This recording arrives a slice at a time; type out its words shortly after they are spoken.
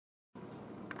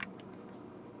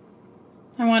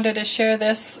I wanted to share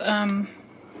this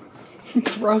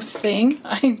gross thing.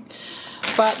 I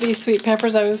bought these sweet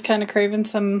peppers. I was kind of craving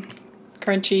some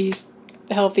crunchy,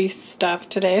 healthy stuff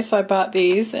today, so I bought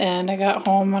these, and I got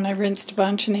home and I rinsed a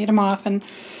bunch and ate them off, and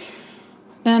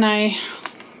then I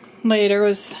later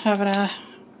was having a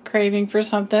craving for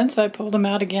something, so I pulled them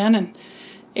out again and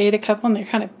ate a couple, and they're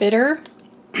kind of bitter.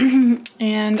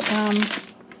 And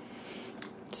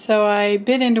so I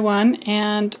bit into one,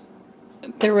 and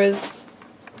there was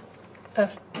a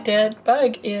dead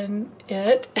bug in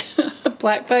it, a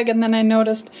black bug, and then I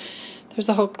noticed there's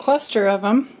a whole cluster of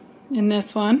them in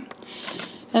this one.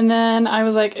 And then I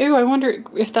was like, ooh, I wonder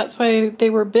if that's why they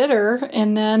were bitter,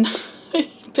 and then I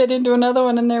bit into another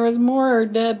one and there was more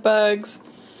dead bugs.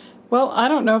 Well, I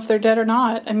don't know if they're dead or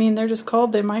not. I mean, they're just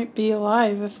cold. They might be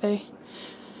alive if they...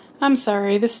 I'm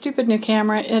sorry, this stupid new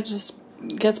camera, it just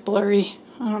gets blurry.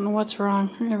 I don't know what's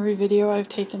wrong. Every video I've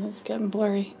taken, it's getting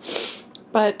blurry.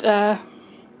 But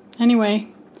anyway,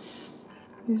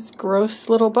 these gross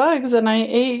little bugs, and I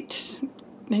ate,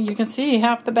 and you can see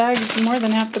half the bag's, more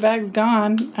than half the bag's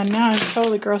gone, and now I'm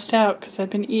totally grossed out because I've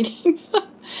been eating.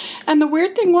 And the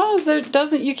weird thing was,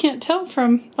 you can't tell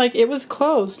from, like, it was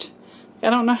closed. I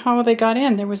don't know how they got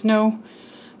in. There was no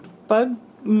bug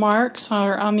marks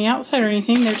or on the outside or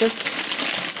anything. They're just...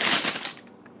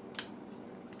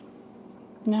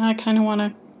 Now I kind of want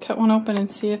to cut one open and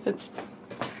see if it's...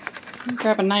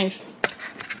 Grab a knife.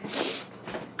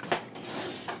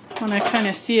 I want to kind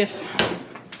of see if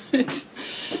it's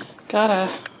got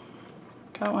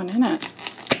one in it.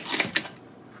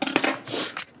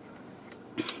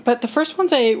 But the first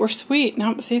ones I ate were sweet.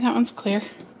 Now, see, that one's clear.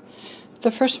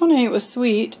 The first one I ate was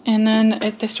sweet, and then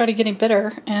they started getting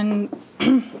bitter, and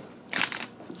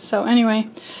so anyway,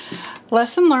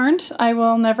 lesson learned. I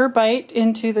will never bite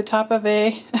into the top of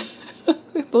a...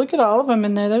 Look at all of them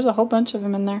in there. There's a whole bunch of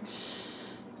them in there.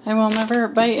 I will never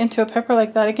bite into a pepper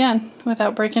like that again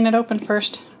without breaking it open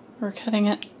first or cutting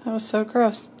it. That was so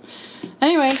gross.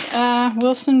 Anyway,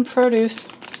 Wilson Produce.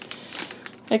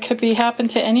 It could be happen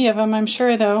to any of them, I'm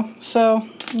sure, though. So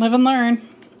live and learn.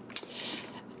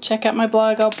 Check out my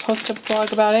blog. I'll post a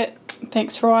blog about it.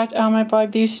 Thanks for watching. On my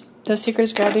blog,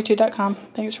 thesecretisgratitude.com.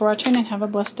 Thanks for watching, and have a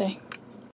blessed day.